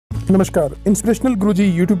नमस्कार, इंस्पिरेशनल गुरुजी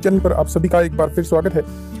YouTube channel पर आप सभी का एक बार फिर स्वागत है।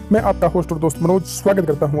 मैं आपका होस्ट और दोस्त मनोज स्वागत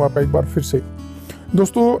करता हूं आपका एक बार फिर से।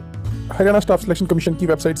 दोस्तों, हरियाणा स्टाफ सिलेक्शन कमीशन की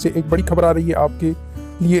वेबसाइट से एक बड़ी खबर आ रही है आपके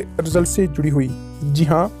लिए रिजल्ट से जुड़ी हुई। जी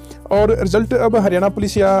हाँ, और रिजल्ट अब हरियाणा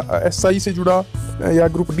पुलिस या एसआई से जुड़ा या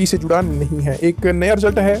ग्रुप डी से जुड़ा नहीं है, एक नया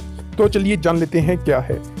रिजल्ट है। तो चलिए जान लेते हैं क्या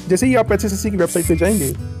है। जैसे ही आप HSC की वेबसाइट पे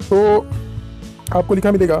जाएंगे तो आपको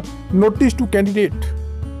लिखा मिलेगा नोटिस टू कैंडिडेट।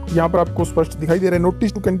 यहाँ पर आपको स्पष्ट दिखाई दे रहा है,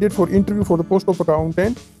 notice two candidate for interview for the post of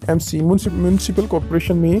accountant MC municipal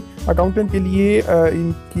corporation में अकाउंटेंट के लिए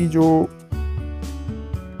इनकी जो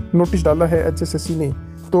नोटिस डाला है HSC ने,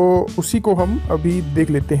 तो उसी को हम अभी देख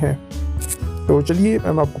लेते हैं। तो चलिए,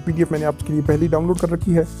 मैं आपको PDF मैंने आपके लिए पहले ही डाउनलोड कर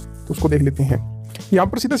रखी है, तो उसको देख लेते हैं। यहाँ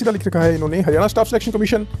पर सीधा सीधा लिख रखा है इन्होंने, हरियाणा स्टाफ सिलेक्शन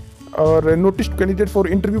कमीशन और notice two candidate for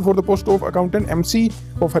interview for the post of accountant MC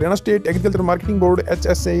of Haryana state agriculture marketing board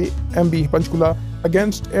HSC MB Panchkula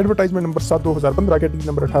against advertisement number 7 2015 category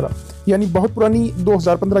number 18। यानी बहुत पुरानी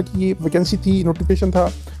 2015 की ये वैकेंसी थी, नोटिफिकेशन था,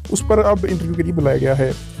 उस पर अब इंटरव्यू के लिए बुलाया गया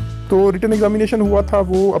है। तो रिटन एग्जामिनेशन हुआ था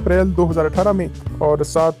वो अप्रैल 2018 में और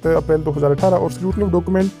 7 अप्रैल 2018, और scrutiny of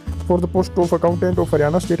document for the post of accountant of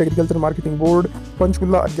Haryana state agriculture marketing board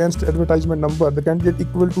Panchkula against advertisement number the candidate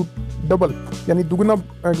equal to double, यानी दुगना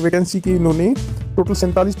वैकेंसी की इन्होंने टोटल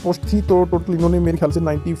 47 पोस्ट थी, तो टोटल इन्होंने मेरे ख्याल से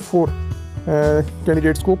 94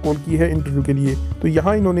 कैंडिडेट्स को कॉल की है इंटरव्यू के लिए। तो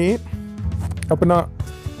यहाँ इन्होंने अपना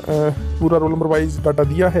पूरा रोल नंबर वाइज डाटा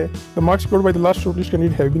दिया है। The marks scored by the last shortlist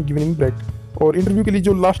candidate have been given in bracket, और इंटरव्यू के लिए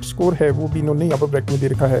जो लास्ट स्कोर है वो भी इन्होंने यहाँ पर ब्रैकेट में दे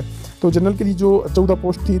रखा है। तो जनरल के लिए जो 14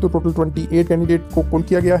 पोस्ट थी, तो टोटल 28 कैंडिडेट को कॉल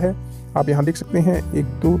किया गया है। आप यहाँ देख सकते हैं 1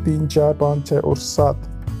 2 3 4 5 6 और 7,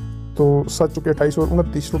 तो 7 चुके 28 और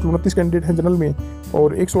 29, टोटल 29 कैंडिडेट हैं जनरल में,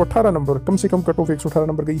 और 118 नंबर, कम से कम कट ऑफ 118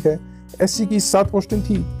 नंबर गई है। SC की 7 पोस्टें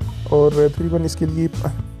थी और तकरीबन इसके लिए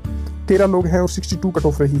 13 लोग हैं और 62 कट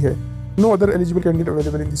ऑफ रही है। No other eligible candidate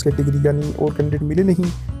available in this category, यानी और कैंडिडेट मिले नहीं।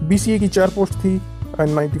 BCA की 4 पोस्ट थी,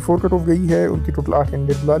 94 कट ऑफ गई है, उनकी टोटल 8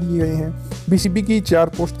 कैंडिडेट बुला लिए गए हैं। BCB की 4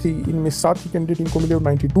 पोस्ट थी, इनमें 7 ही कैंडिडेट इनको मिले और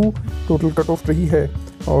 92 टोटल कट ऑफ रही है।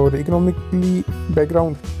 और इकोनॉमिकली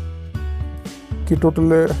बैकग्राउंड की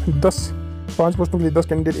टोटल 5 पोस्टों के लिए 10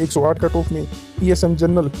 कैंडिडेट 108 कट ऑफ में। ESM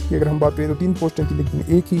जनरल की अगर हम बात करें तो 3 पोस्टें थी, लेकिन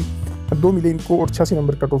 1 ही 2 मिले इनको और 86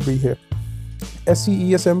 नंबर कट ऑफ गई है। SC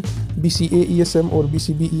ESM, BCA ESM और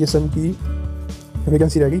BCB ESM की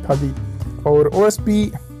वैकेंसी रह गई खाली। और OSP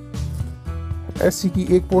SC की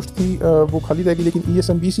 1 पोस्ट थी, वो खाली रह गई, लेकिन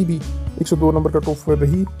ESM BCB 102 number cut off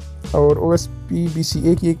रही। और OSP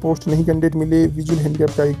BCA की 1 पोस्ट नहीं कैंडिडेट मिले। विजुअल हैंडीकैप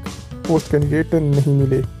का 1 पोस्ट कैंडिडेट नहीं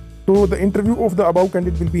मिले। तो the interview of the above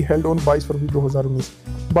candidate will be held on 22 फरवरी 2019।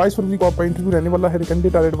 22 फरवरी को आपका इंटरव्यू रहने वाला है। The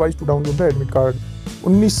candidate are advise to download the admit card.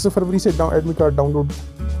 19 फरवरी से एडमिट कार्ड डाउनलोड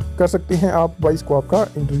कर सकते हैं आप। 22 को आपका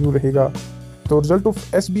इंटरव्यू रहेगा। तो result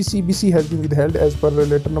of SBC BC has been withheld as per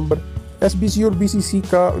letter number. SBC और BCC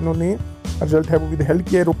का इन्होंने रिजल्ट है वो विदहेल्ड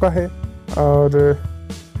किया, रोका है, और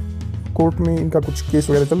कोर्ट में इनका कुछ केस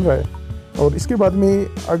वगैरह चल रहा है। और इसके बाद में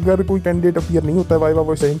अगर कोई कैंडिडेट अपीयर नहीं होता है वाइवा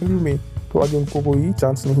वॉइस इंटरव्यू में, तो आगे उनको कोई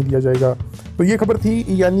चांस नहीं दिया जाएगा। तो ये खबर थी,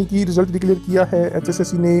 यानी कि रिजल्ट डिक्लेयर किया है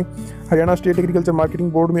HSC ने Haryana state agriculture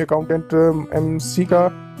marketing board में अकाउंटेंट MC का।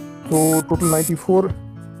 तो टोटल 94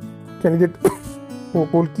 कैंडिडेट को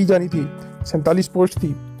कॉल की जानी थी, 47 पोस्ट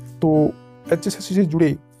थी। तो HSC से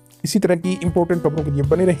जुड़े इसी तरह की इंपॉर्टेंट खबरों के लिए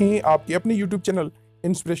बने रहें आपके अपने YouTube चैनल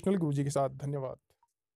इंस्पिरेशनल गुरुजी के साथ। धन्यवाद।